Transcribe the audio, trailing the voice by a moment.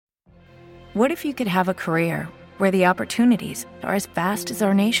What if you could have a career where the opportunities are as vast as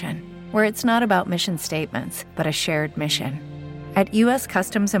our nation, where it's not about mission statements, but a shared mission? At U.S.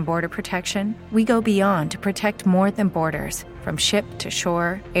 Customs and Border Protection, we go beyond to protect more than borders. From ship to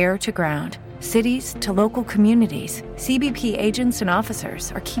shore, air to ground, cities to local communities, CBP agents and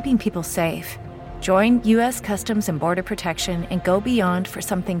officers are keeping people safe. Join U.S. Customs and Border Protection and go beyond for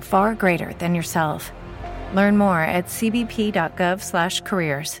something far greater than yourself. Learn more at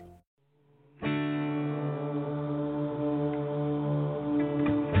cbp.gov/careers.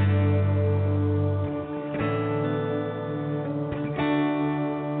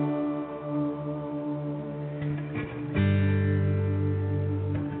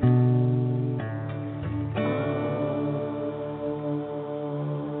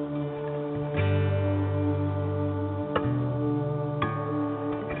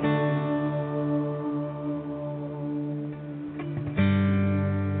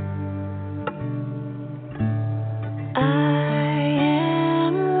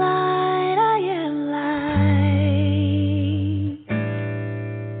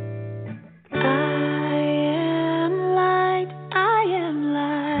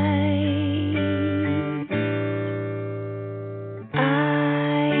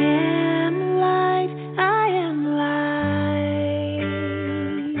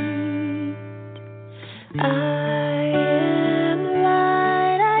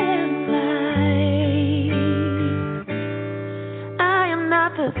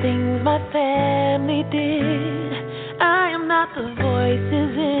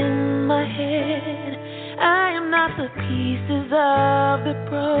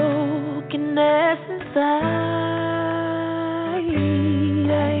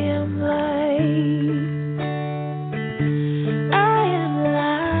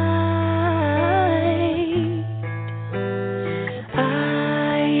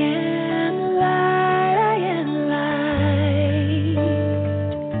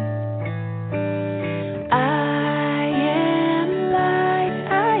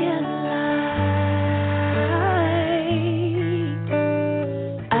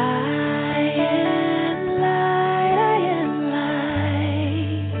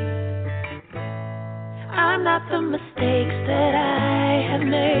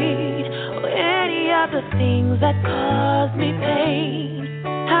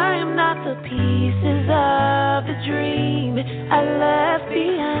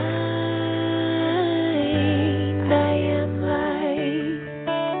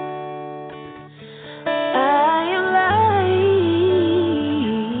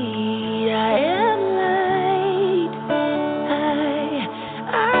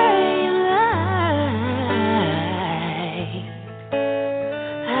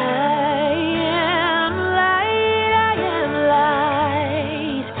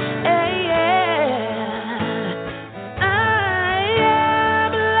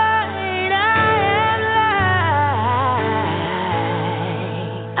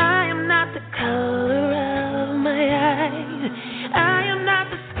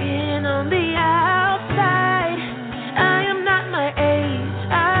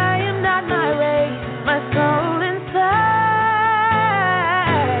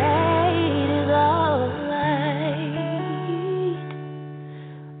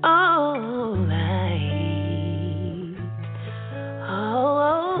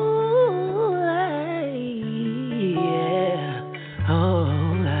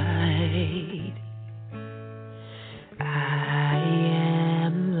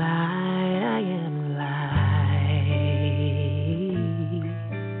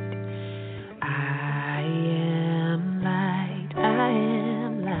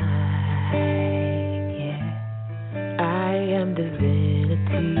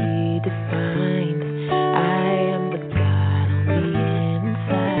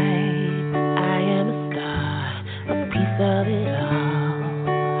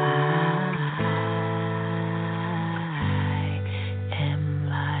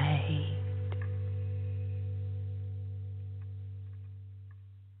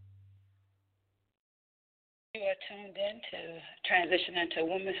 You are tuned in to Transition into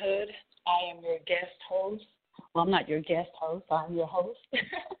Womanhood. I am your guest host. Well, I'm not your guest host. I'm your host,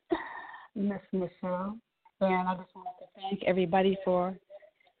 Miss Michelle. And I just wanted to thank everybody for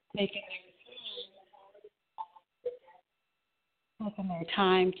taking their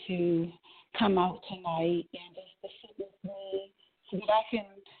time to come out tonight and just to sit with me so that I can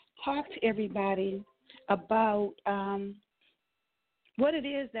talk to everybody about what it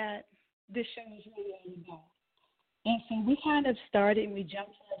is that this show is really all about. And so we kind of started and we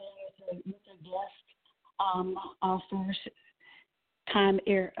jumped right in with a guest, our first time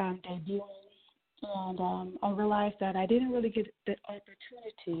debuting And I realized that I didn't really get the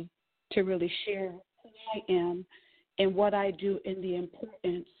opportunity to really share who I am and what I do and the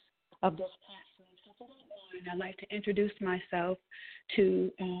importance of this platform. So if you don't mind, I'd like to introduce myself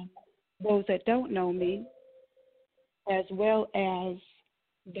to those that don't know me, as well as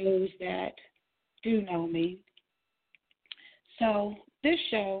those that do know me. So this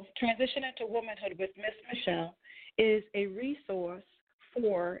show, Transition into Womanhood with Miss Michelle, is a resource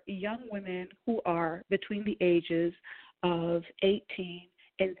for young women who are between the ages of 18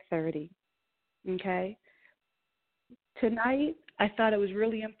 and 30. Okay? Tonight, I thought it was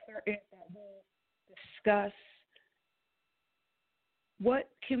really important that we discuss what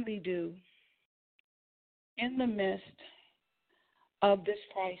can we do in the midst of this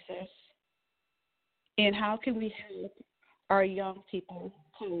crisis, and how can we help our young people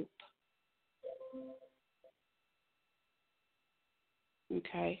cope.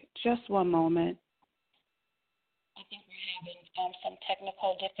 Okay, just one moment. I think we're having some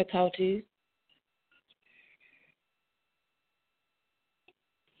technical difficulties.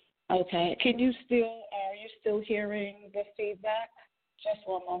 Okay, are you still hearing the feedback? Just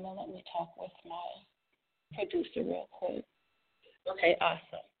one moment, let me talk with my producer real quick. Okay,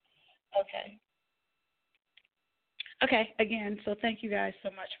 awesome. Okay, again, so thank you guys so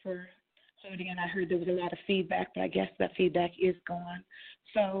much for holding in. I heard there was a lot of feedback, but I guess that feedback is gone.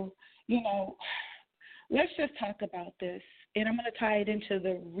 So, let's just talk about this. And I'm going to tie it into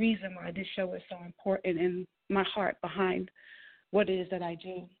the reason why this show is so important and my heart behind what it is that I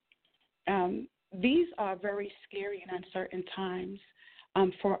do. These are very scary and uncertain times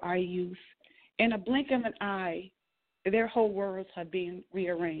for our youth. In a blink of an eye, their whole worlds are being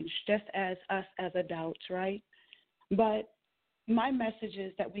rearranged, just as us as adults, right? But my message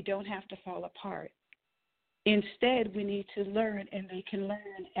is that we don't have to fall apart. Instead, we need to learn, and they can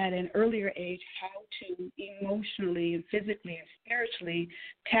learn at an earlier age, how to emotionally and physically and spiritually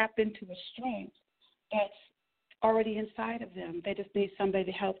tap into a strength that's already inside of them. They just need somebody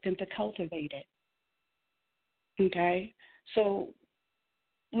to help them to cultivate it. Okay? So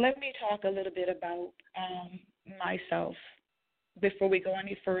let me talk a little bit about myself before we go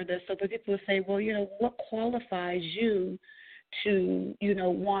any further. So the people will say, well, what qualifies you to,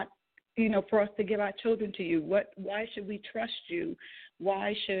 want, for us to give our children to you? Why should we trust you?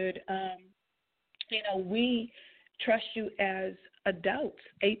 Why should, we trust you as adults,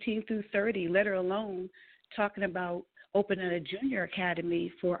 18 through 30, let alone talking about opening a junior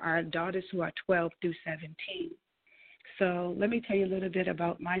academy for our daughters who are 12 through 17. So let me tell you a little bit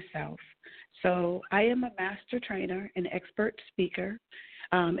about myself. So I am a master trainer and expert speaker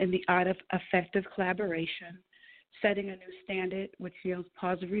in the art of effective collaboration, setting a new standard which yields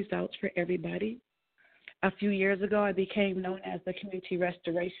positive results for everybody. A few years ago, I became known as the community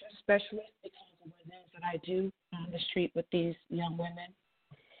restoration specialist because of what it is that I do on the street with these young women.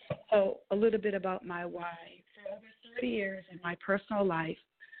 So a little bit about my why. For over 30 years in my personal life,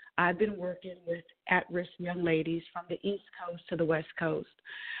 I've been working with at-risk young ladies from the East Coast to the West Coast.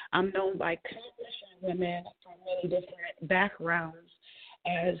 I'm known by countless young women from many different backgrounds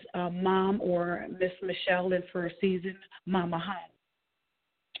as Mom or Miss Michelle in first season, Mama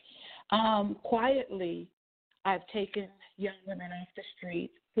Hunt. Quietly, I've taken young women off the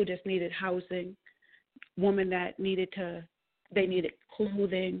street who just needed housing, women that needed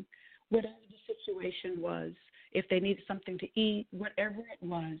clothing, whatever the situation was. If they needed something to eat, whatever it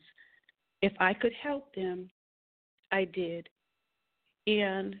was, if I could help them, I did.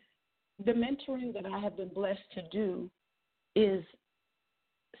 And the mentoring that I have been blessed to do is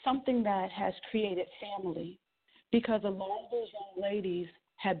something that has created family, because a lot of those young ladies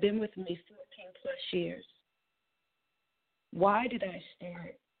have been with me 14 plus years. Why did I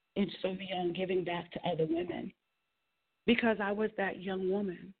start in so young giving back to other women? Because I was that young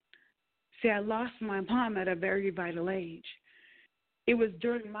woman. See, I lost my mom at a very vital age. It was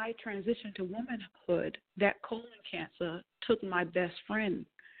during my transition to womanhood that colon cancer took my best friend,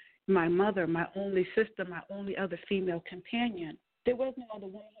 my mother, my only sister, my only other female companion. There was no other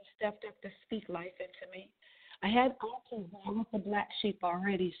woman who stepped up to speak life into me. I had aunties, I was the black sheep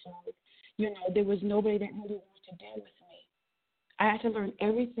already, so, there was nobody that really wanted to deal with me. I had to learn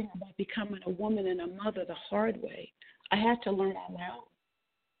everything about becoming a woman and a mother the hard way. I had to learn on my own.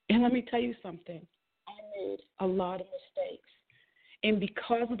 And let me tell you something, I made a lot of mistakes. And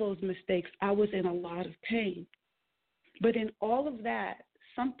because of those mistakes, I was in a lot of pain. But in all of that,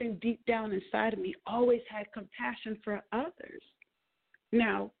 something deep down inside of me always had compassion for others.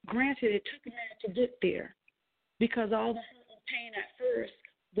 Now, granted, it took a minute to get there because all the hurt and pain at first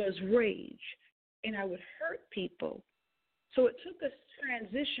was rage. And I would hurt people So it took a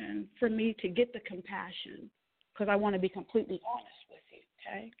transition for me to get the compassion, because I want to be completely honest with you,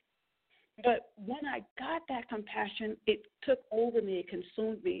 okay? But when I got that compassion, it took over me, it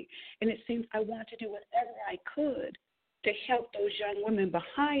consumed me, and it seemed I wanted to do whatever I could to help those young women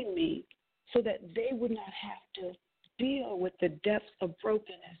behind me so that they would not have to deal with the depths of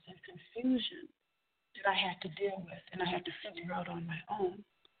brokenness and confusion that I had to deal with and I had to figure out on my own.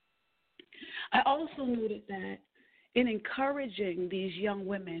 I also noted that in encouraging these young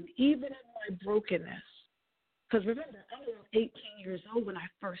women, even in my brokenness, because remember, I was 18 years old when I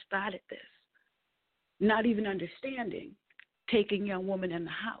first started this, not even understanding taking young women in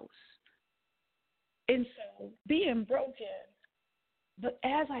the house. And so being broken, but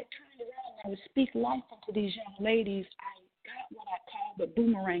as I turned around and I would speak life into these young ladies, I got what I call the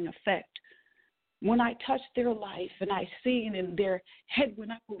boomerang effect. When I touched their life and I seen and their head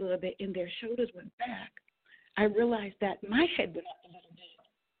went up a little bit and their shoulders went back, I realized that my head went up a little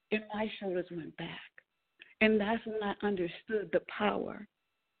bit and my shoulders went back. And that's when I understood the power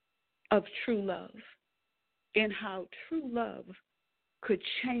of true love and how true love could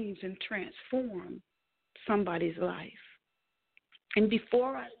change and transform somebody's life. And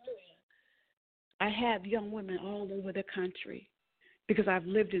before I knew it, I have young women all over the country because I've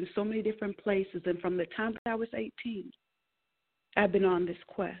lived in so many different places. And from the time that I was 18, I've been on this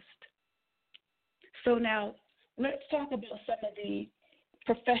quest. So now let's talk about some of the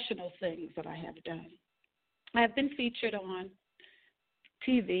professional things that I have done. I have been featured on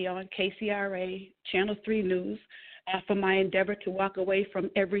TV, on KCRA, Channel 3 News, for my endeavor to walk away from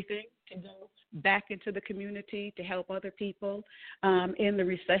everything, to go back into the community to help other people. In the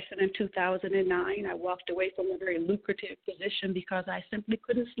recession in 2009, I walked away from a very lucrative position because I simply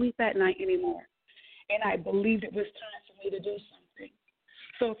couldn't sleep at night anymore. And I believed it was time for me to do something.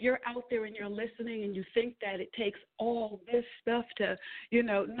 So if you're out there and you're listening and you think that it takes all this stuff to,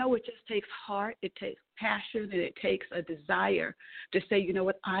 no, it just takes heart, it takes passion, and it takes a desire to say, you know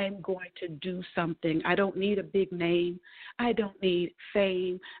what, I am going to do something. I don't need a big name. I don't need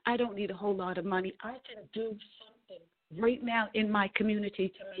fame. I don't need a whole lot of money. I can do something right now in my community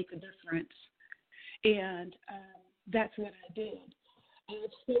to make a difference. And that's what I did.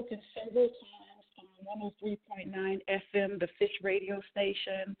 I've spoken several times on 103.9 FM, the Fish radio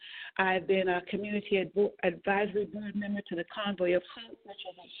station. I've been a community advisory board member to the Convoy of Hope, which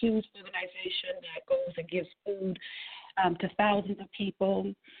is a huge organization that goes and gives food to thousands of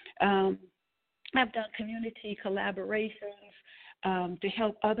people. I've done community collaborations to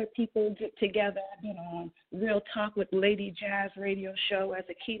help other people get together. I've been on Real Talk with Lady Jazz radio show as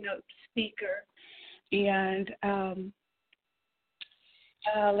a keynote speaker. And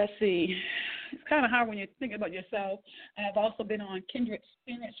let's see. It's kind of hard when you're thinking about yourself. I've also been on Kindred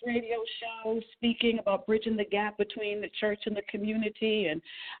Spirits radio show speaking about bridging the gap between the church and the community. And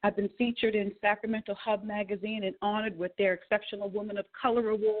I've been featured in Sacramento Hub magazine and honored with their Exceptional Woman of Color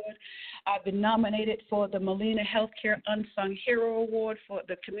Award. I've been nominated for the Molina Healthcare Unsung Hero Award for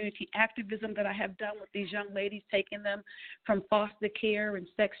the community activism that I have done with these young ladies, taking them from foster care and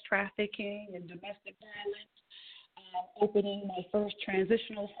sex trafficking and domestic violence. Opening my first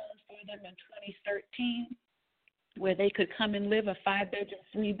transitional home for them in 2013, where they could come and live, a 5-bedroom,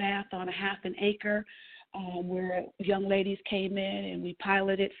 3-bath on a half an acre, where young ladies came in and we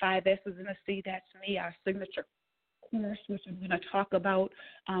piloted 5 S's and a C. That's me, our signature course, which I'm going to talk about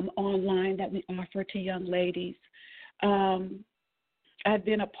online that we offer to young ladies. I've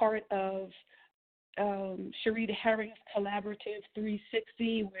been a part of Sharita Herring's Collaborative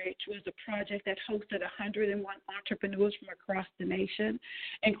 360, which was a project that hosted 101 entrepreneurs from across the nation,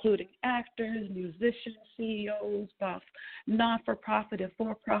 including actors, musicians, CEOs, both non-for-profit and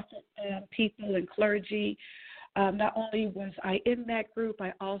for-profit people and clergy. Not only was I in that group,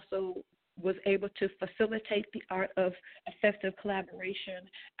 I also was able to facilitate the art of effective collaboration,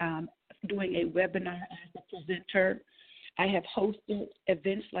 doing a webinar as a presenter. I have hosted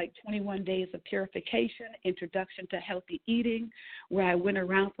events like 21 Days of Purification, Introduction to Healthy Eating, where I went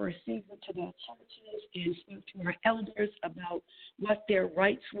around for a season to the churches and spoke to our elders about what their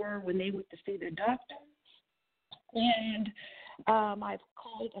rights were when they went to see their doctor. And I've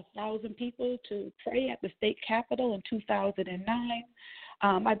called 1,000 people to pray at the state capitol in 2009.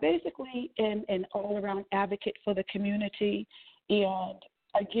 I basically am an all-around advocate for the community. And,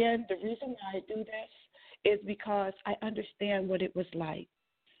 again, the reason why I do this is because I understand what it was like.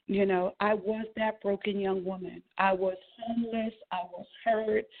 I was that broken young woman. I was homeless. I was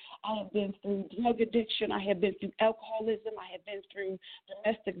hurt. I have been through drug addiction. I have been through alcoholism. I have been through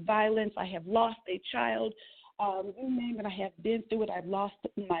domestic violence. I have lost a child You name it, I have been through it. I've lost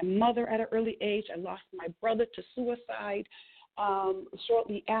my mother at an early age. I lost my brother to suicide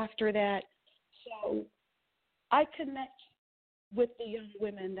shortly after that. So I connect with the young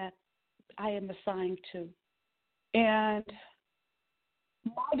women that I am assigned to. And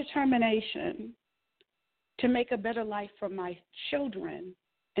my determination to make a better life for my children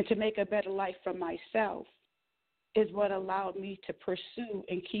and to make a better life for myself is what allowed me to pursue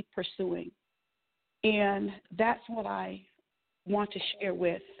and keep pursuing. And that's what I want to share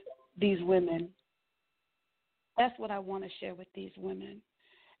with these women. That's what I want to share with these women.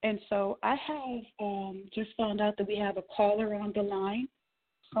 And so I have just found out that we have a caller on the line.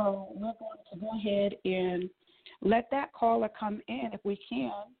 So we're going to go ahead and let that caller come in if we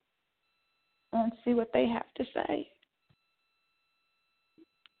can and see what they have to say.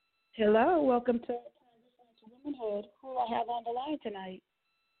 Hello, welcome to Womanhood. Who do I have on the line tonight?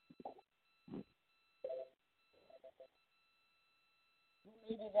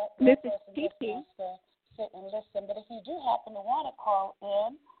 Maybe that this is Stevie. Sit and listen. But if you do happen to want to call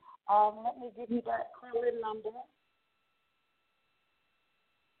in, let me give you that call-in number.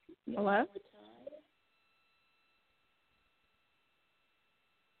 Hello?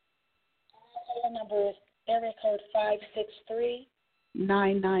 Call number is area code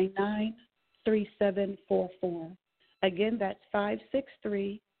 563-999-3744. Again, that's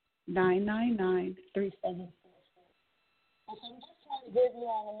 563-999-3744. So I'm just trying to give you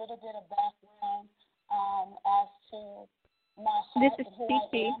all a little bit of background as to myself and who I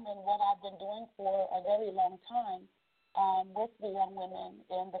am and what I've been doing for a very long time with the young women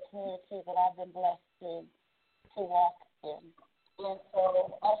in the community that I've been blessed to walk in. And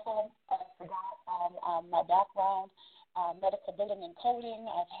so also I forgot my background, medical billing and coding.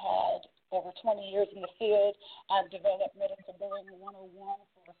 I've had over 20 years in the field. I've developed medical billing 101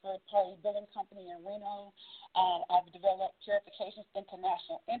 for a third-party billing company in Reno. I've developed Purifications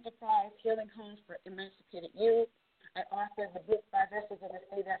International Enterprise, Healing Homes for Emancipated Youth. I authored the book 5 S's in the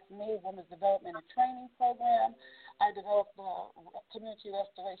Say That's Me, Women's Development and Training Program. I developed the Community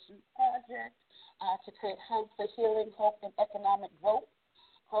Restoration Project to create hope for healing, hope, and economic growth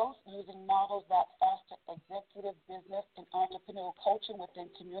using models that foster executive business and entrepreneurial coaching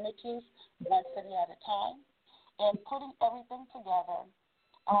within communities, one city at a time. And putting everything together,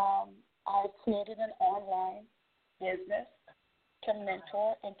 I've created an online business to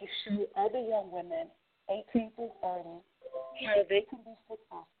mentor and to show other young women, 18 through 30, how they can be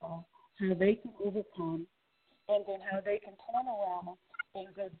successful, how they can overcome, and then how they can turn around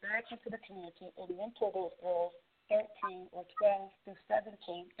and go back into the community and mentor those girls 13 or 12 through 17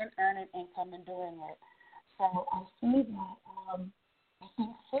 and earn an income in doing it. So I see that I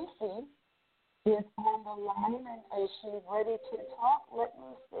think Cece is on the line, and is she ready to talk? Let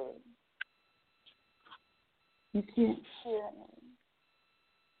me see. You can't hear me.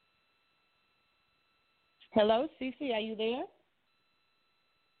 Hello, Cece, are you there?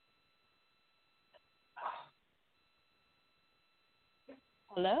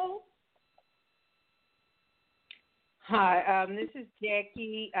 Hello? Hi, this is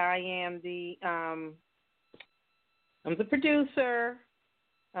Jackie. I am I'm the producer.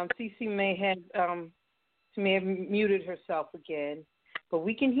 Cece may have muted herself again, but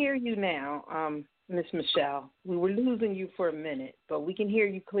we can hear you now, Miss Michelle. We were losing you for a minute, but we can hear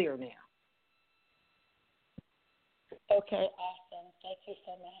you clear now. Okay, awesome. Thank you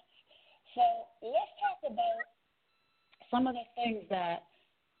so much. So let's talk about some of the things that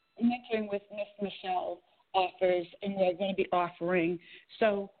mentoring with Miss Michelle offers and we're going to be offering.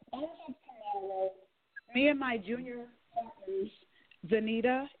 So as of tomorrow, me and my junior partners,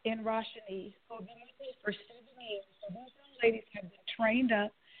 Zanita and Rashani, who have been with me for 7 years, so these young ladies have been trained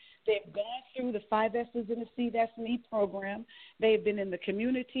up. They've gone through the 5 S's in the See That's Me program. They've been in the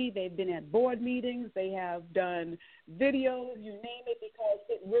community. They've been at board meetings. They have done videos, you name it, because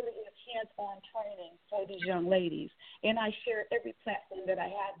it really is hands-on training for these young ladies. And I share every platform that I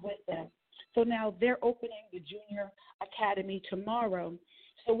have with them. So now they're opening the Junior Academy tomorrow.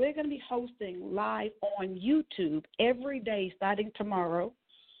 So we're going to be hosting live on YouTube every day starting tomorrow.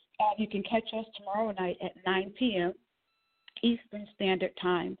 You can catch us tomorrow night at 9 p.m. Eastern Standard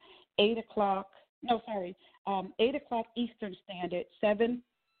Time, 8 o'clock Eastern Standard, 7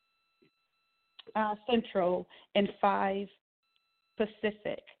 Central, and 5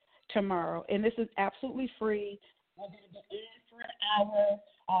 Pacific tomorrow. And this is absolutely free. We're going to be in for an hour.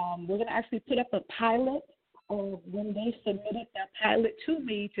 We're going to actually put up a pilot when they submitted that pilot to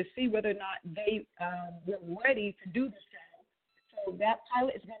me to see whether or not they were ready to do the show. So So that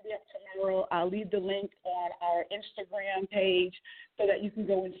pilot is going to be up tomorrow. I'll leave the link on our Instagram page so that you can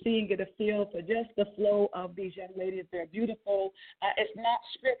go and see and get a feel for just the flow of these young ladies. They're beautiful. It's not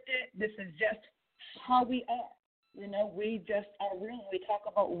scripted. This is just how we are. You know, we just are real. We talk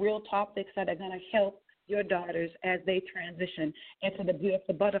about real topics that are going to help your daughters as they transition into the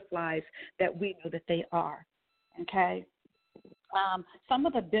beautiful butterflies that we know that they are. Okay? Some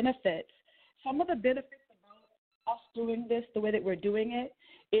of the benefits about us doing this the way that we're doing it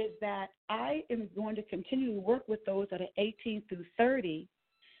is that I am going to continue to work with those that are 18 through 30,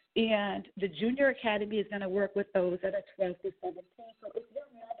 and the Junior Academy is going to work with those that are 12 through 17. So if you're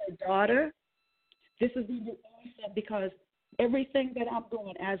mother-daughter, this is going to be awesome because everything that I'm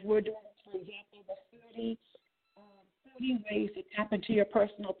doing, as we're doing, for example, the 30 ways to tap into your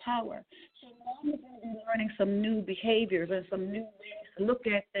personal power. So mom is going to be learning some new behaviors and some new ways to look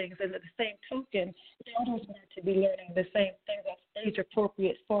at things. And at the same token, daughter's going to be learning the same thing that's age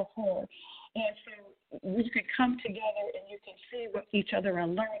appropriate for her. And so we can come together and you can see what each other are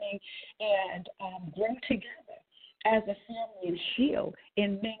learning and grow together as a family and heal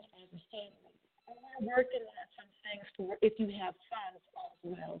and make as a family. And we're working on some things for if you have sons as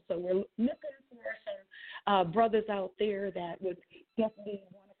well. So we're looking for some brothers out there that would definitely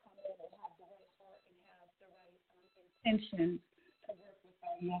want to come in and have the right heart and have the right intentions to work with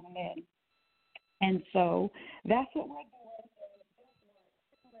our young men. And so that's what we're doing.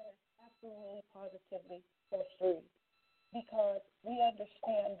 Absolutely, positively for free because we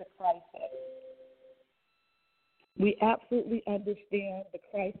understand the crisis. We absolutely understand the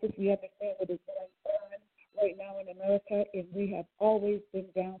crisis. We understand what is going on right now in America, and we have always been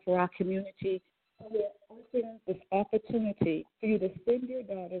down for our community. So we are opening this opportunity for you to send your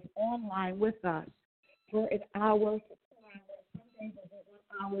daughters online with us for an hour to 2 hours. Some days we do 1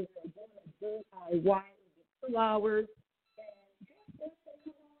 hour, we're doing a DIY, 2 hours, and just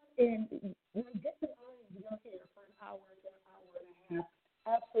come on and we'll get the audience here for an hour to an hour and a half,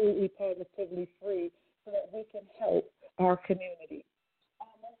 absolutely positively free, so that we can help our community.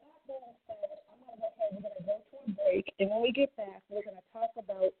 With that being said, I'm going to go ahead. We're going to go to a break, and when we get back, we're going to talk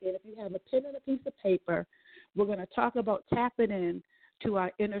about it. If you have a pen and a piece of paper, we're going to talk about tapping in to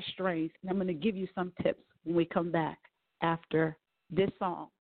our inner strength, and I'm going to give you some tips when we come back after this song.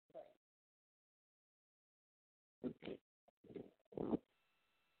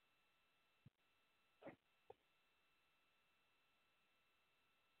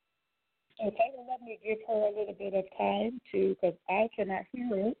 Okay, well, let me give her a little bit of time to, because I cannot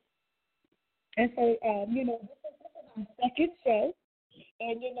hear it. And so, this is our second show.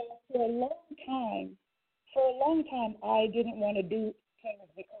 And, for a long time, I didn't want to do things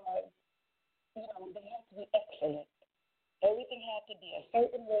because, they have to be excellent. Everything had to be a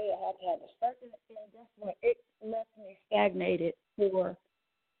certain way. I had to have a certain thing. That's why it left me stagnated for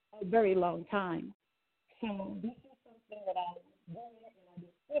a very long time. So this is something that I was doing.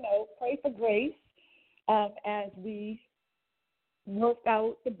 Pray for grace as we work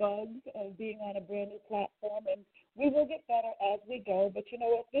out the bugs of being on a brand new platform. And we will get better as we go. But you know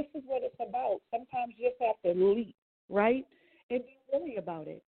what? This is what it's about. Sometimes you just have to leap, right? And be worry about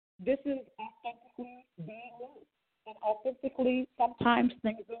it. This is authentically being you. And authentically, sometimes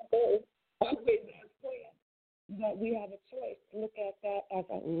things don't go always as planned. But we have a choice to look at that as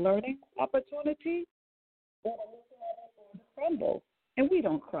a learning opportunity or to look at it as a crumble. And we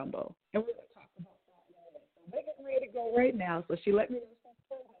don't crumble. And we're going to talk about that later. So we're getting ready to go right now. So she let me know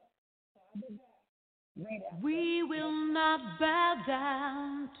something. We will not bow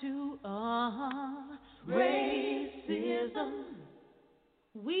down to racism.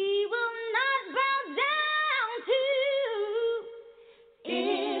 We will not bow down to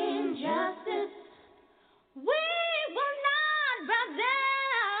injustice. We will not bow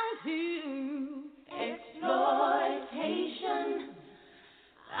down to exploitation.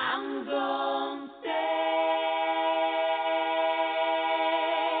 I'm gonna stand.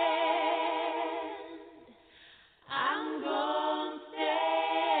 I'm gonna stand.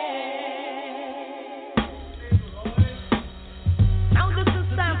 Now this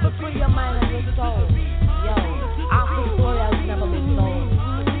is time for free your mind and your soul. Yo, our story has never been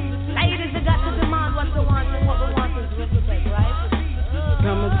told.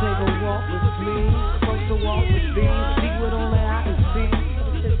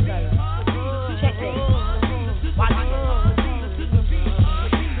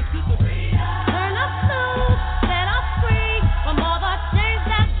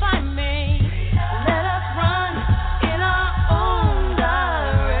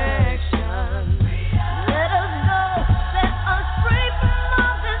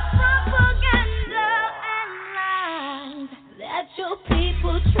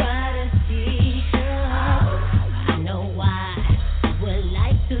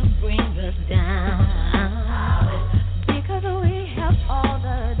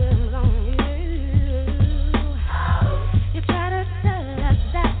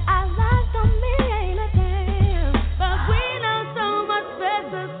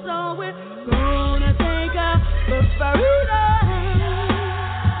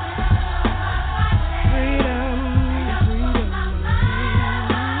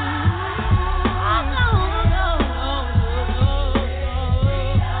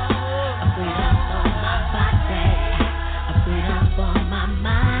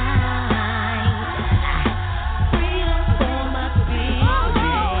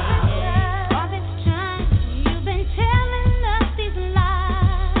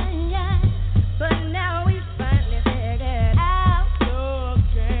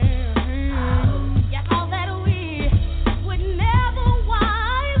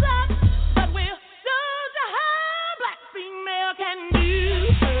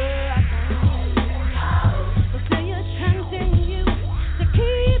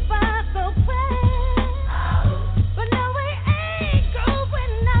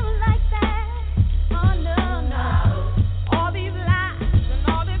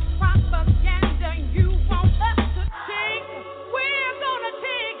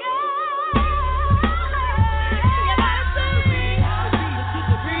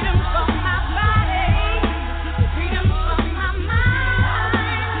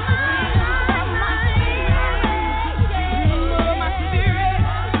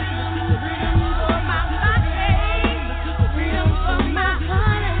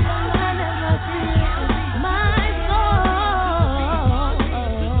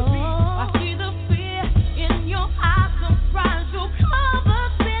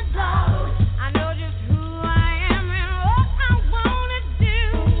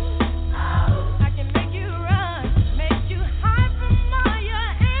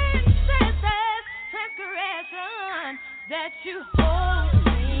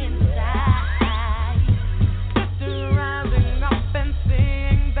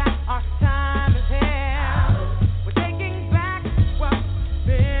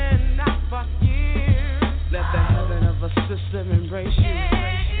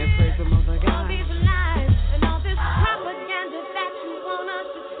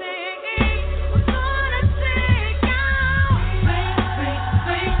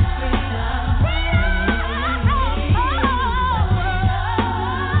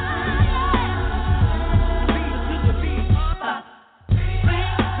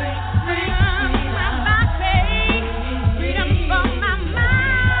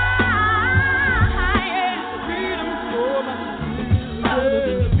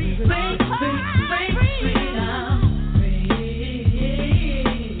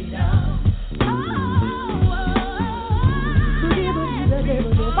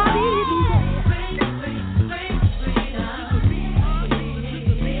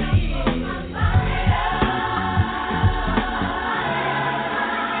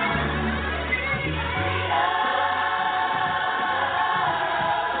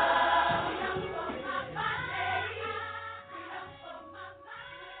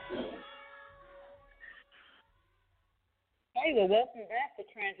 Hey, well, welcome back to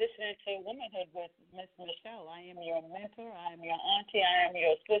Transitioning to Womanhood with Miss Michelle. I am your mentor, I am your auntie, I am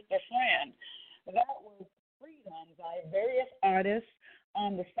your sister friend. That was Freedom by various artists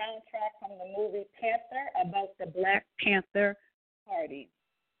on the soundtrack from the movie Panther about the Black Panther Party.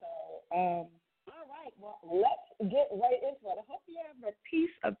 So, all right, well, let's get right into it. I hope you have a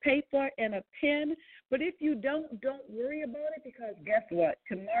piece of paper and a pen, but if you don't worry about it because guess what?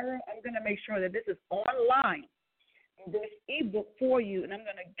 Tomorrow I'm going to make sure that this is online. This ebook for you, and I'm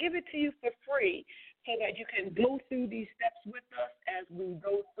going to give it to you for free so that you can go through these steps with us as we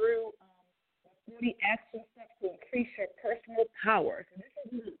go through the 40 action steps to increase your personal power. So this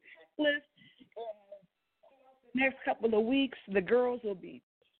is a checklist. The next couple of weeks, the girls will be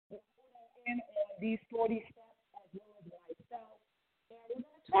in on these 40 steps as well as myself. And we're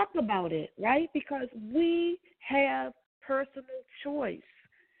going to talk about it, right? Because we have personal choice.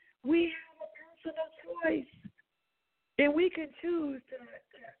 We have a personal choice. And we can choose to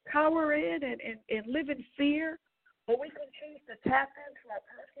cower in and live in fear, or we can choose to tap into our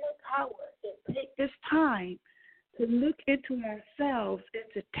personal power and take this time to look into ourselves and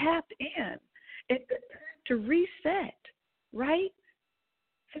to tap in and to reset, right?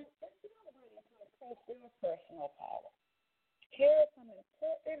 So let's increase your personal power. Here are some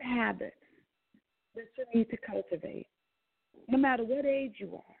important habits that you need to cultivate, no matter what age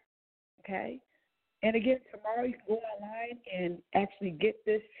you are, okay? And again, tomorrow you can go online and actually get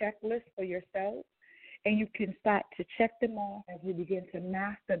this checklist for yourself, and you can start to check them off as you begin to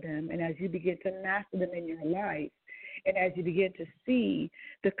master them, and as you begin to master them in your life, and as you begin to see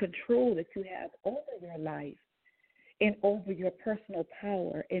the control that you have over your life and over your personal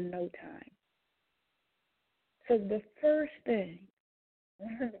power in no time. So the first thing,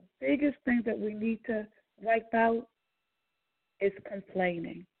 one of the biggest things that we need to wipe out is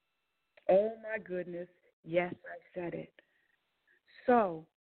complaining. Oh, my goodness. Yes, I said it. So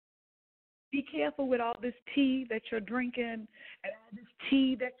be careful with all this tea that you're drinking and all this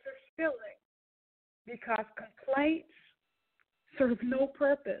tea that you're spilling, because complaints serve no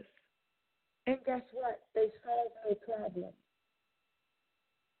purpose. And guess what? They solve no problem.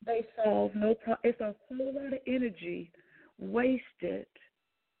 They solve no problem. It's a whole lot of energy wasted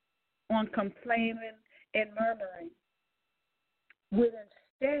on complaining and murmuring. When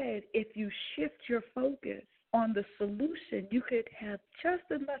instead, if you shift your focus on the solution, you could have just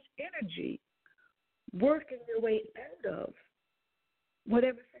as much energy working your way out of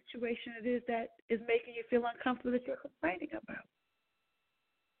whatever situation it is that is making you feel uncomfortable that you're complaining about.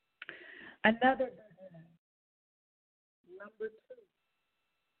 Another big one, number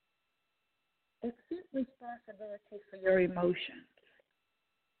 2, accept responsibility for your emotions.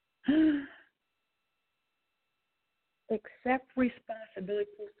 Accept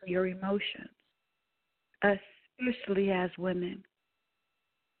responsibility for your emotions, especially as women.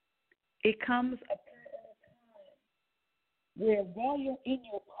 It comes a point in time where while you're in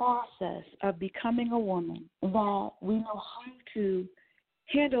your process of becoming a woman, that we know how to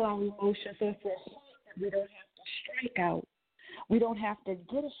handle our emotions, so if we're hurt, we don't have to strike out. We don't have to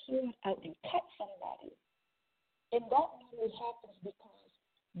get a sword out and cut somebody. And that only happens because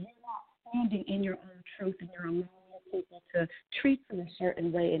you're not standing in your own truth and you're allowing people to treat you a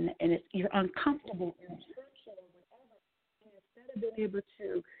certain way, and you're uncomfortable and hurtful or whatever. And instead of being able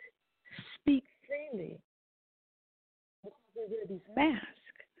to speak freely, because we wear these masks,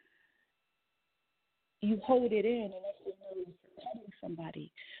 you hold it in, and that's what you know you're cutting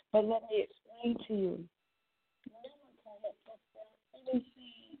somebody. But let me explain to you, no one can hit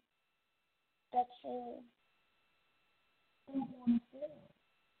anything that you don't want to feel.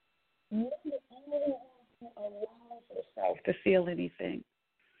 You're the only one who allows yourself to feel anything.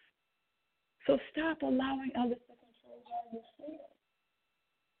 So stop allowing others to control how you feel,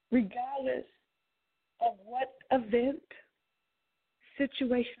 regardless of what event,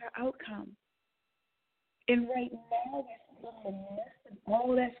 situation, or outcome. And right now, we're in the midst of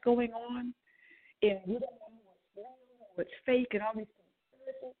all that's going on, and we don't know what's real, what's fake, and all these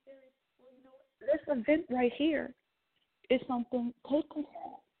conspiracy theories. Well, you know what? This event right here is something. Take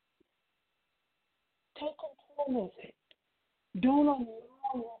control. Take control of it. Don't allow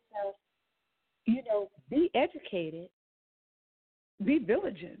yourself, be educated. Be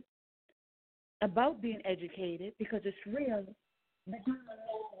vigilant about being educated because it's real, but don't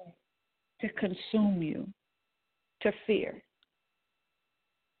allow it to consume you, to fear.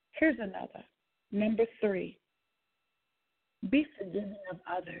 Here's another. Number 3, be forgiving of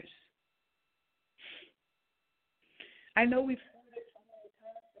others. I know we've heard it so many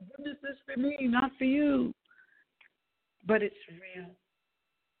times. Forgiveness is for me, not for you. But it's real.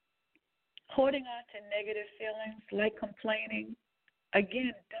 Holding on to negative feelings like complaining,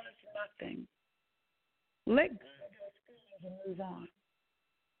 again, does nothing. Let go of those feelings and move on.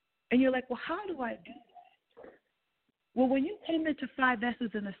 And you're like, well, how do I do that? Well, when you come into 5 S's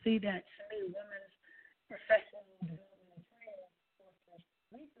in a C, that's me, women's professional development and training courses,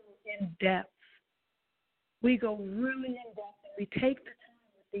 we go in depth. We go really in depth, and we take the time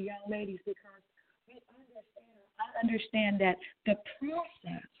with the young ladies because I understand that the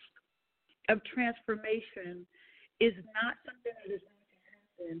process of transformation is not something that is going to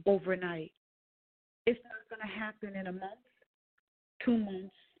happen overnight. It's not going to happen in a month, 2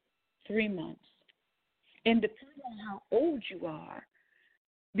 months, 3 months. And depending on how old you are,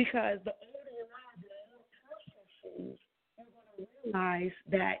 because the older you are, the more processes you're going to realize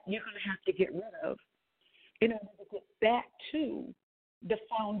that you're going to have to get rid of in order to get back to the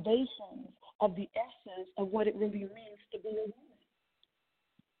foundations of the essence of what it really means to be a woman.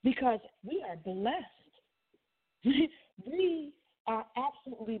 Because we are blessed. We are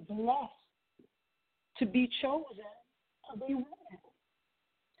absolutely blessed to be chosen to be women,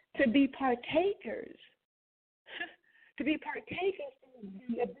 to be partakers, to be partakers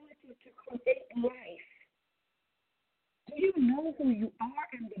in the ability to create life. Do you know who you are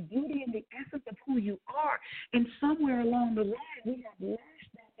and the beauty and the essence of who you are? And somewhere along the line, we have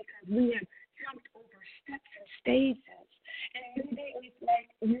lost that because we have jumped over steps and stages. And maybe it was like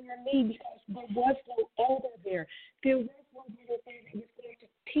you and me because there was no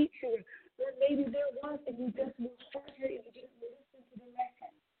you just move further and you just listen to the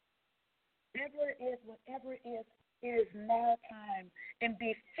lesson. Whatever it is now time. And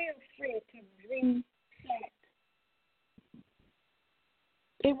feel free to reset.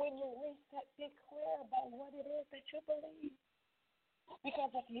 And when you reset, be clear about what it is that you believe. Because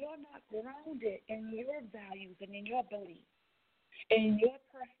if you're not grounded in your values and in your beliefs, in your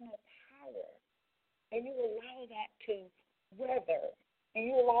personal power, and you allow that to weather, and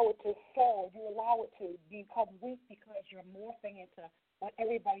you allow it to fall, you allow it to become weak because you're morphing into what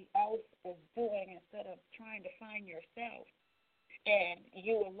everybody else is doing instead of trying to find yourself, and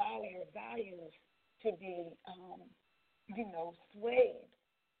you allow your values to be, swayed.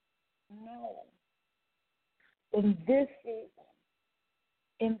 No. In this season,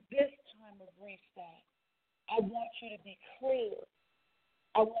 in this time of reset, I want you to be clear.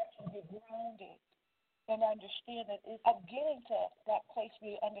 I want you to be grounded and understand that I'm getting to that place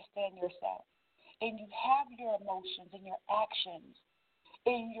where you understand yourself and you have your emotions and your actions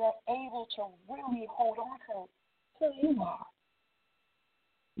and you're able to really hold on to who you are.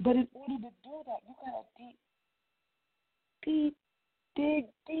 But in order to do that, you got to dig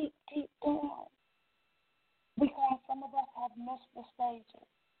deep down. Because some of us have missed the stages.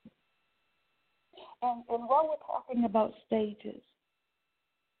 And while we're talking about stages,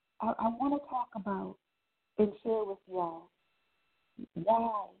 I want to talk about and share with y'all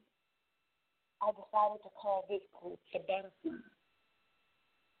why I decided to call this group the Butterfly.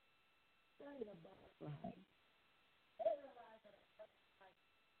 The Butterfly.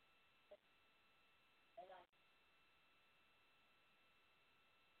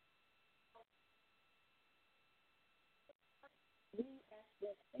 We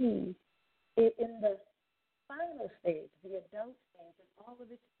actually see in the final stage, the adult stage, and all of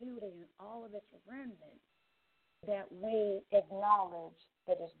its beauty and all of its remnants that we acknowledge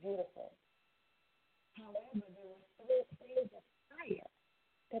that is beautiful. However, there were 3 stages prior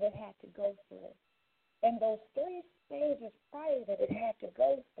that it had to go through. And those 3 stages prior that it had to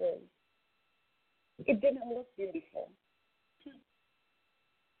go through, it didn't look beautiful.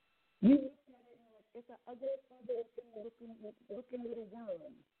 You looked at it and it's an ugly, looking little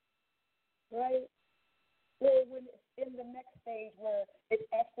worm, right? Or when it's in the next stage where it's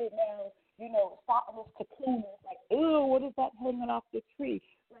actually now, starting this cocoon, it's like, ew, what is that hanging off the tree?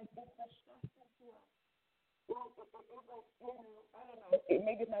 Like, it's disgusting to us. Well, I don't know.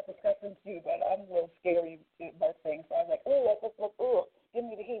 Maybe it's not disgusting to you, but I'm a little scary about things. So I was like, oh, that just looks, give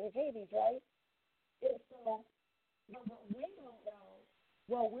me the heebie-jeebies, right? And so, but what we don't know,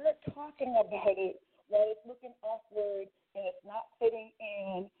 well, we're talking about it while it's looking awkward and it's not fitting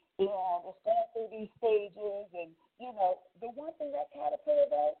in, and it's going through these stages, and, the one thing that caterpillar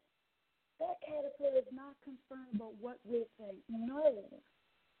does, that caterpillar is not concerned about what we think. No,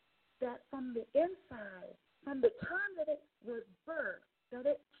 that from the inside, from the time that it was birthed, that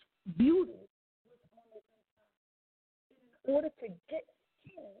its beauty was on the inside. And in order to get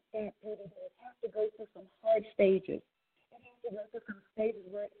to that beauty, it has to go through some hard stages. It has to go through some stages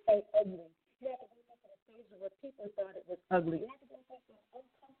where it felt ugly. It has to go through some stages where people thought it was ugly. It has to go through some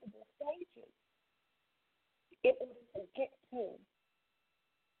uncomfortable stages in order to get to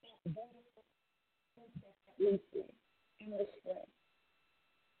that beautiful princess that we see in the spring.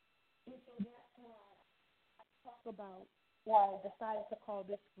 And so that's why I talk about why I decided to call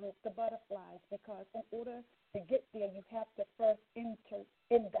this group the Butterflies, because in order to get there, you have to first enter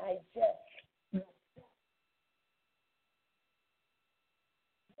and digest yourself.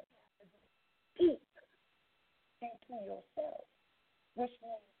 You have to go deep into yourself, which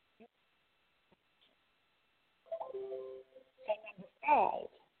means and number 5,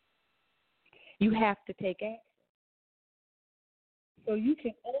 you have to take action. So you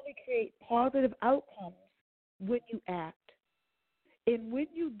can only create positive outcomes when you act. And when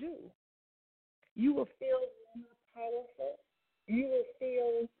you do, you will feel more powerful. You will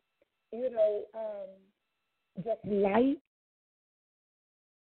feel, just light.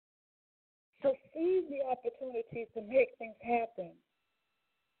 So seize the opportunities to make things happen.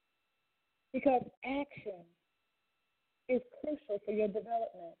 Because action is crucial for your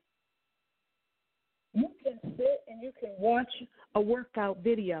development. You can sit and you can watch a workout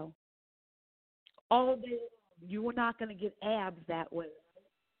video all day long. You are not going to get abs that way.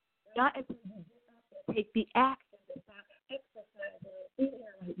 Not if you get up and take the action to start exercising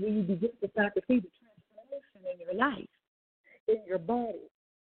when you begin to start to see the transformation in your life, in your body.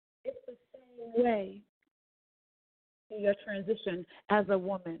 It's the same way in your transition as a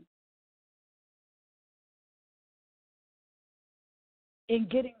woman. In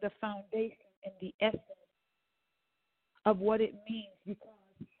getting the foundation and the essence of what it means, because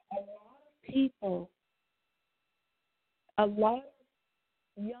a lot of people A lot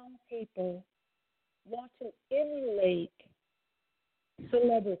of young people want to emulate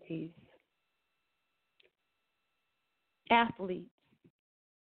celebrities, athletes.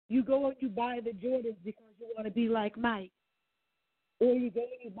 You go and you buy the Jordans because you want to be like Mike. Or you go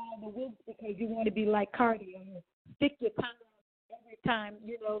and you buy the wigs because you want to be like Cardi. Or you stick your tongue out every time, like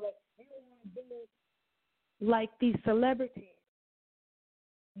you want to be like these celebrities.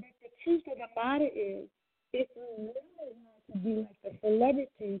 But the truth of the matter is, if you really want to be like the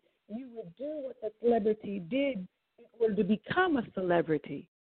celebrity, you would do what the celebrity did in order to become a celebrity.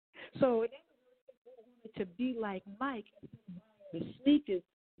 So in other words, if you wanted to be like Mike and the sneakers,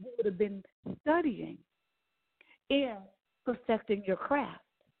 you would have been studying and perfecting your craft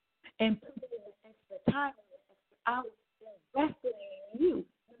and putting in the extra time and the extra hours investing in you,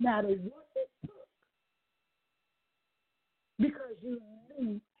 no matter what it took, because you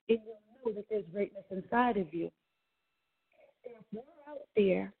knew and you know that there's greatness inside of you. If you're out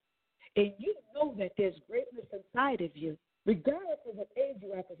there and you know that there's greatness inside of you, regardless of what age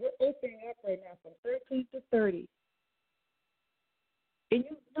you are, because we're opening up right now from 13 to 30, and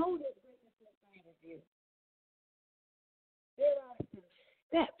you know there's greatness inside of you, there are some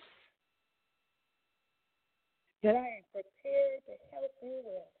steps that I am prepared to help you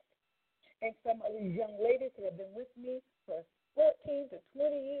with. And some of these young ladies who have been with me for 14 to 20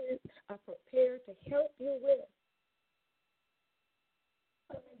 years are prepared to help you with.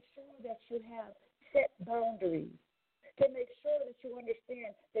 To make sure that you have set boundaries, to make sure that you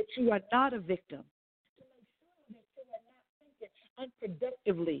understand that you are not a victim, to make sure that you are not thinking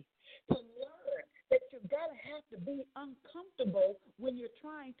unproductively, to learn that you've got to have to be uncomfortable when you're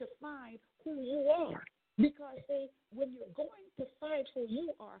trying to find who you are. Because, see, when you're going to find who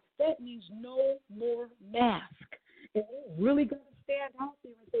you are, that means no more mask. And you really got to stand out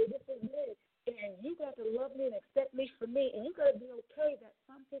there and say, this is me. And you got to love me and accept me for me. And you got to be okay that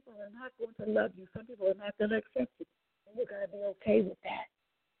some people are not going to love you. Some people are not going to accept you. And you got to be okay with that.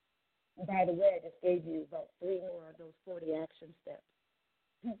 And by the way, I just gave you about 3 more of those 40 action steps.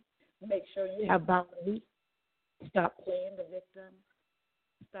 Make sure you have boundaries. Stop playing the victim.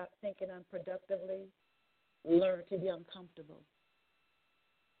 Stop thinking unproductively. Learn to be uncomfortable.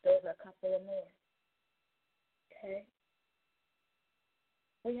 Those are a couple of more. Okay?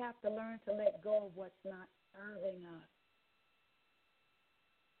 We have to learn to let go of what's not serving us.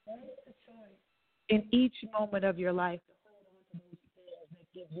 Make a choice in each moment of your life to hold on to those things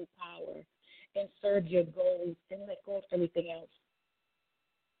that give you power and serve your goals and let go of everything else.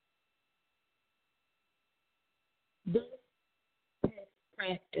 This takes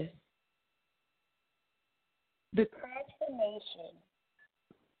practice. The transformation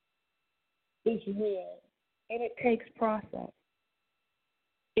is real, and it takes process.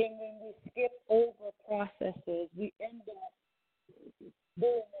 And when we skip over processes, we end up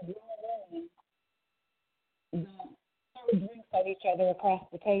doing the wrong thing. We drinks at each other across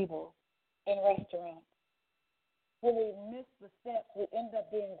the table in restaurants. When we miss the steps, we end up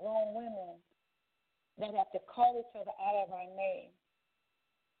being grown women that have to call each other out of our name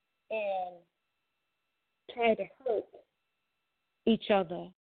and try to hurt each other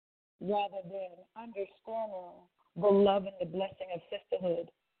rather than understanding the love and the blessing of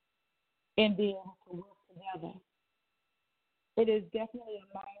sisterhood and being able to work together. It is definitely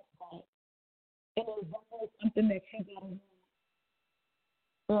a mindset. It is definitely something that you got to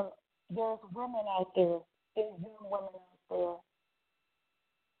do. There's women out there, there's young women out there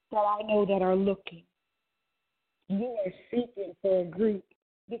that I know that are looking. You are seeking for a group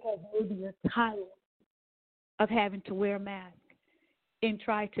because maybe you're tired of having to wear a mask and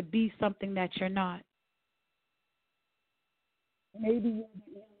try to be something that you're not. Maybe you're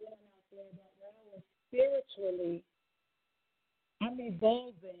the young woman out there that knows spiritually I'm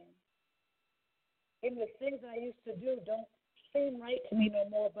evolving, and the things I used to do don't seem right to me no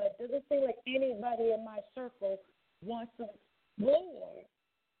more, but it doesn't seem like anybody in my circle wants to explore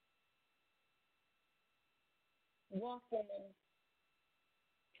walking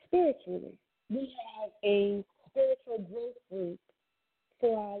spiritually. We have a spiritual growth group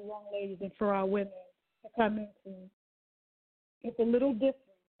for our young ladies and for our women to come into. It's a little different.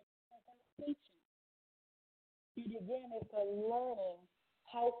 It's teaching. And again, it's a learning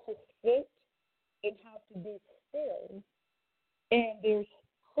how to sit and how to be still. And there's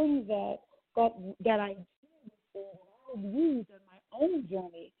things that I do that I've used in my own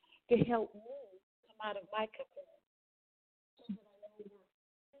journey to help me come out of my cocoon. So that I know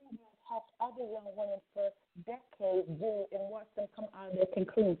things that have helped other young women for decades do and watch them come out of their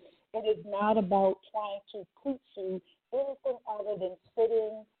cocoon. It is not about trying to preach anything other than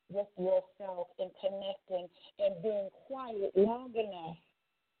sitting with yourself and connecting and being quiet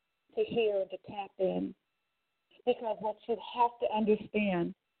have to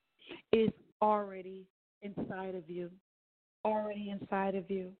understand is already inside of you. Already inside of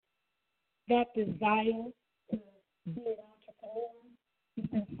you. That desire to be an entrepreneur is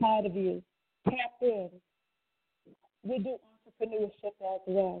inside of you. Tap in. We do entrepreneurship as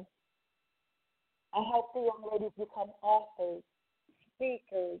well. I help the young ladies become authors,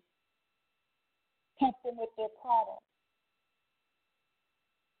 speakers, help them with their products.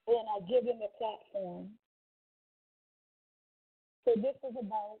 And I give them a platform. So this is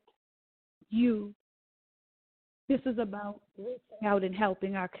about you. This is about reaching out and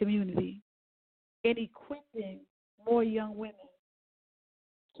helping our community and equipping more young women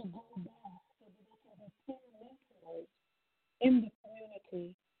to go back so that they can be peer mentors in the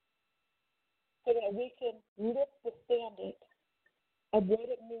community so that we can lift the standard of what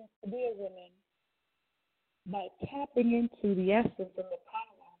it means to be a woman by tapping into the essence and the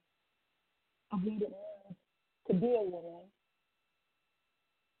power of what it means to be a woman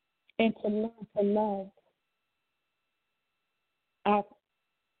and to learn to love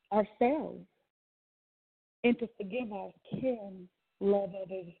ourselves and to forgive our kin, love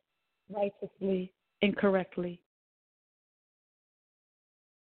others righteously and correctly.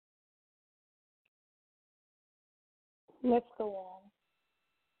 Let's go on.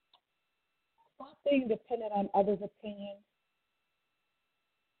 Stop being dependent on others' opinions.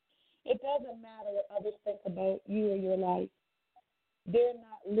 It doesn't matter what others think about you or your life. They're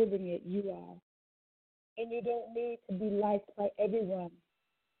not living it, you are. And you don't need to be liked by everyone.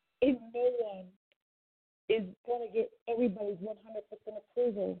 And no one is going to get everybody's 100%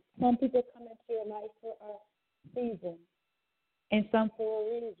 approval. Some people come into your life for a season, and some for a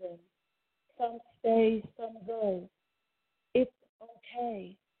reason. Some stay, some go. It's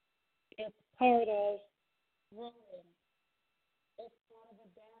okay. It's part of growing. It's part of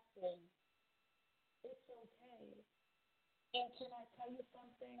adapting. It's okay. And can I tell you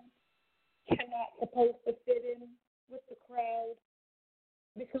something? You're not supposed to fit in with the crowd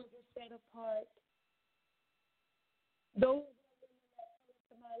because you're set apart. Those women that come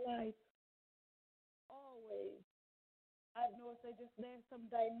into my life, always, I've noticed there's some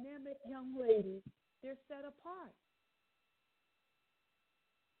dynamic young ladies. They're set apart.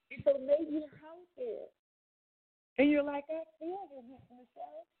 And so maybe you're out there. And you're like, I feel you, Miss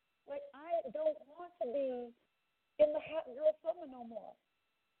Michelle. Like, I don't want to be in the hot girl summer no more.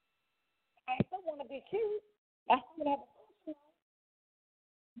 I still want to be cute. I still want to have a function on.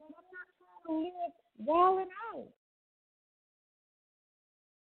 But I'm not trying to live walling out.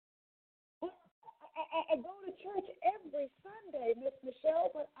 I go to church every Sunday, Miss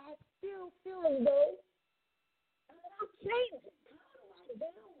Michelle, but I still feel as though I'm changing. How do I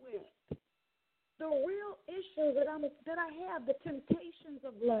deal with the real issues that I have, the temptations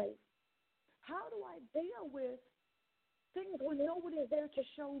of life? How do I deal with things when nobody's there to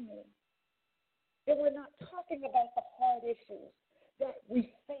show me? And we're not talking about the hard issues that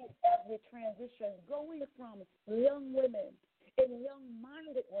we face as we transition, going from young women and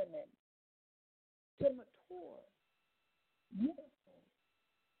young-minded women to mature, beautiful.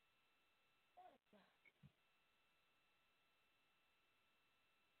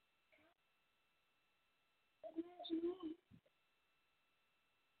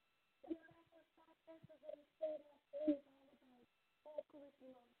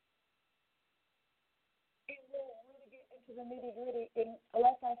 And we'll really get into the nitty-gritty. And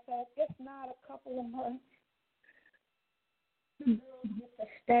like I said, it's not a couple of months. The girls get to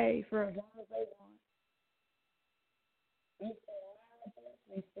stay for as long as they want. We've seen marriages,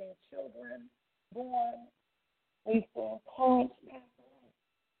 we've seen children born, we've seen parents pass away.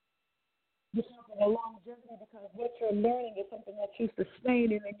 Because of the longevity, because what you're learning is something that you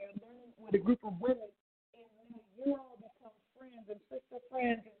sustain, and then you're learning with a group of women, and then you all become friends and sister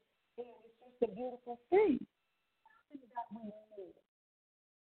friends, and it's just a beautiful thing. Something that we need.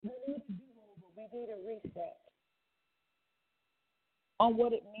 We need to do over. We need a reset on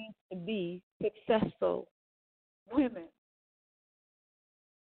what it means to be successful women.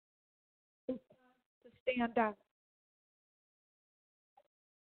 It's time to stand out.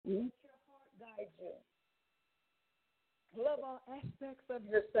 Let your heart guide you. Love all aspects of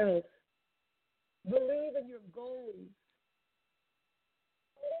yourself. Believe in your goals.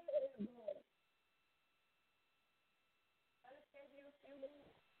 Believe in your goals. Understand your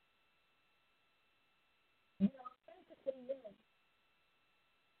feelings. Be authentically live.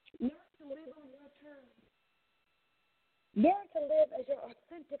 Learn to live on your terms. Learn to live as your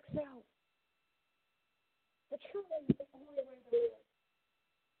authentic self. The truth is the only way to live.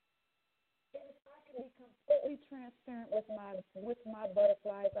 And if I can be completely transparent with my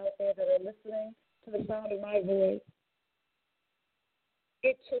butterflies out there that are listening to the sound of my voice,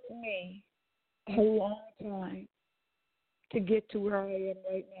 it took me a long time to get to where I am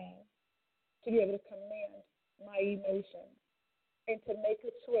right now, to be able to command my emotions and to make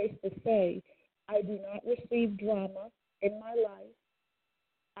a choice to say, I do not receive drama in my life.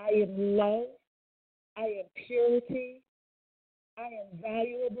 I am love. I am purity. I am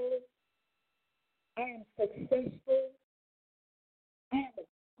valuable. I am successful. I am a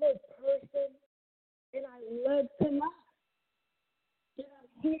good person. And I love to love. And I'm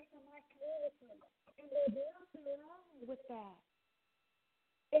here for my community. And there's nothing wrong with that.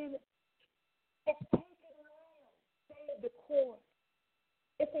 And it's taken a while. Stay the course.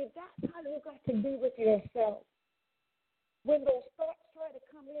 It's that's how you got to be with yourself. When those thoughts try to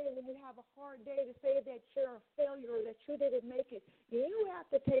come in, when you have a hard day to say that you're a failure, that you didn't make it, you have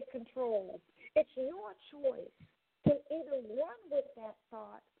to take control. It's your choice to either run with that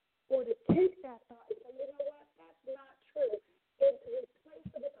thought or to take that thought and say, you know what, that's not true, and to replace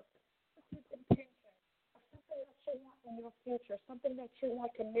it with a positive intention of something that you want in your future, something that you want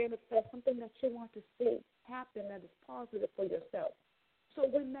to manifest, something that you want to see happen that is positive for yourself. So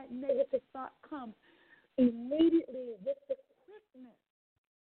when that negative thought comes, immediately with the quickness,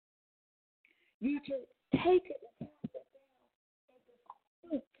 you can take it and cast it down and just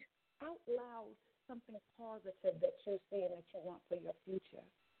speak out loud something positive that you see and that you want for your future.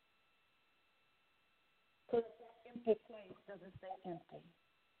 Because that empty place doesn't stay empty.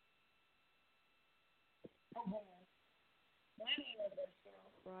 Again, my name is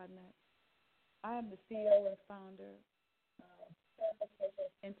Cheryl Brodnick. I am the CEO and founder of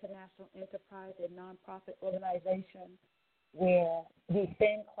International Enterprise, a nonprofit organization where these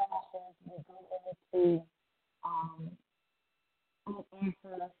same classes will go into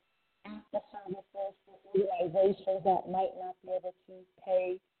offer after services for organizations that might not be able to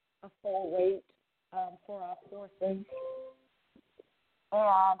pay a full rate for our courses.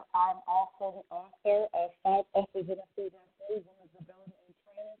 And I'm also the author of 5 S's in a Women's Development and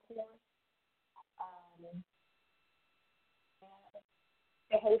Training course.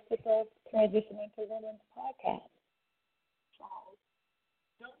 The hostess of Transitioning to Women's podcast. So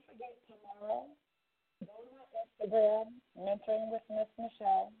don't forget tomorrow, go to my Instagram, Mentoring with Miss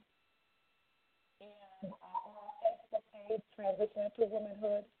Michelle, and on our Facebook page, Transitioning to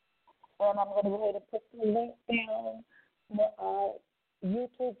Womanhood. And I'm going to go ahead and put the link down for our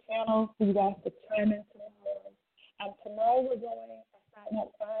YouTube channel for you guys to chime in tomorrow. And tomorrow we're going starting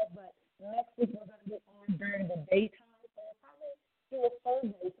at 5, but next week we're going to be on during the daytime. Do a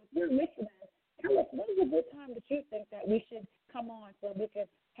survey. So if you're listening, tell us what is a good time that you think that we should come on so we can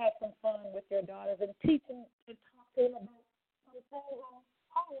have some fun with your daughters and teach and talk to them about some things.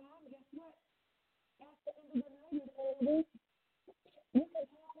 Oh, Mom, guess what? At the end of the night, you can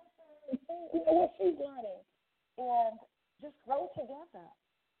talk with her and see, what she's learning, and just grow together.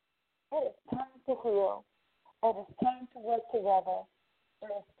 It is time to heal. It is time to work together.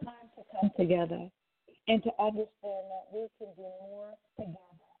 It is time to come together. And to understand that we can do more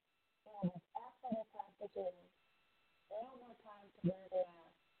together. And it's absolutely time to do. No more time to wear the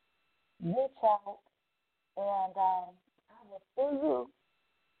mask. Reach out, and I will see you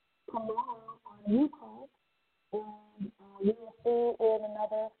tomorrow on YouTube. And we will see you in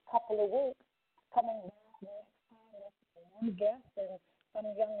another couple of weeks. Coming back next time with one guest and some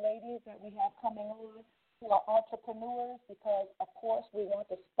young ladies that we have coming on who are entrepreneurs, because, of course, we want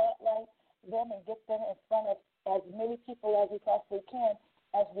to spotlight them and get them in front of as many people as we possibly can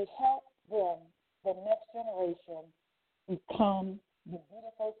as we help them, the next generation, become the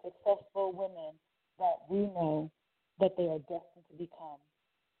beautiful, successful women that we know that they are destined to become.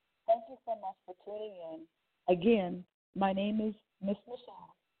 Thank you so much for tuning in. Again, my name is Miss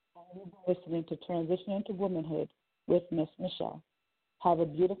Michelle, and you've been listening to Transitioning to Womanhood with Miss Michelle. Have a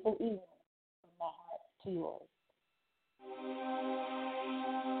beautiful evening from my heart to yours.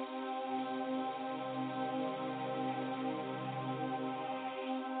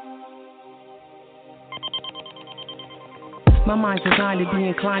 My mind's designed to be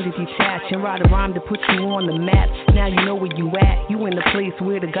inclined to detach and write a rhyme to put you on the map. Now you know where you at. You in the place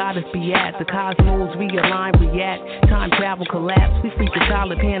where the goddess be at. The cosmos realign, react. Time travel collapse. We speak the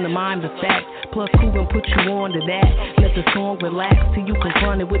solid pantomime, the fact. Plus cool and put you on to that. Let the song relax till you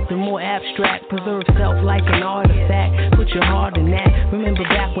confront it with the more abstract. Preserve self like an artifact. Put your heart in that. Remember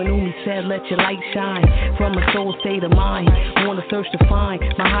back when Umi said, let your light shine. From a soul state of mind. Want to search to find.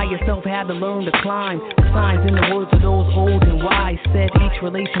 My higher self had to learn to climb. The signs in the words of those old and wise said each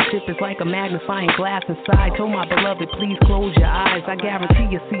relationship is like a magnifying glass inside. Told my beloved, please close your eyes. I guarantee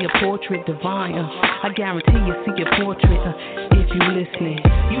you see a portrait divine. I guarantee you see a portrait if you listening.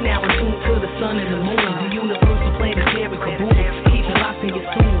 You now attuned to the sun and the moon, the universal planetary kaboom. Keep it locked locked in your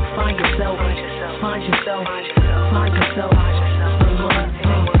soul. Find yourself, find yourself, find yourself.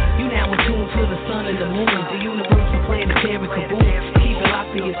 You now in tune to the sun and the moon, the universal planetary caboose. Keep it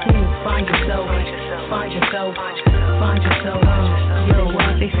locked in your soul. Find yourself, find yourself, find yourself. Yo,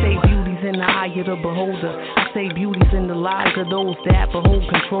 they say beauty's in the eye of the beholder. I say beauty's in the lives of those that behold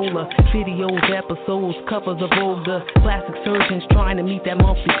controller. Videos, episodes, covers of older plastic surgeons trying to meet that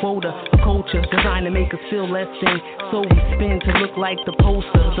monthly quota. A culture designed to make us feel less than, so we spin to look like the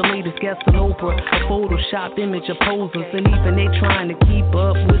poster. The latest guest on Oprah, a photoshopped image of posers, and even they trying to keep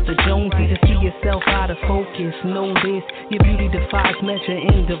up with the Joneses. To see yourself out of focus, know this: your beauty defies measure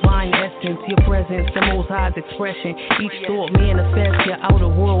in divine essence. Your presence, the Most High's expression. Each thought manifests your outer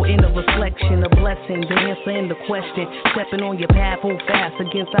world in a reflection, a blessing, the answer and the question. Stepping on your path, hold fast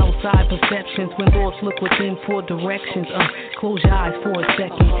against outside perceptions. When thoughts look within for directions, close your eyes for a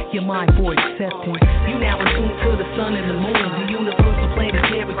second, your mind for acceptance. You now in tune to the sun and the moon, the universal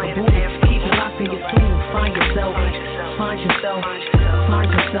planetary caboose. Keep it locked in your soul. Find yourself, find yourself, find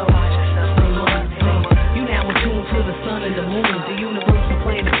yourself. You now in tune to the sun and the moon, the universal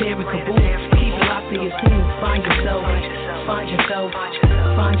planetary caboose. Keep it locked in your soul. Find yourself, find yourself,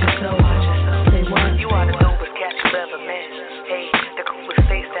 find yourself. Say what? You are the dopest cat you've ever met. Hey, the coolest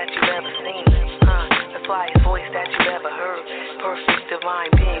face that you've ever seen. The flyest voice that you've ever heard. Perfect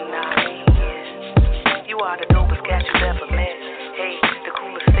divine being, yeah. You are the dopest cat you've ever met. Hey, the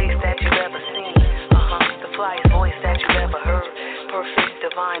coolest face that you've ever seen. The flyest voice that you've ever heard. Perfect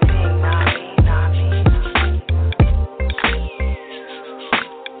divine being.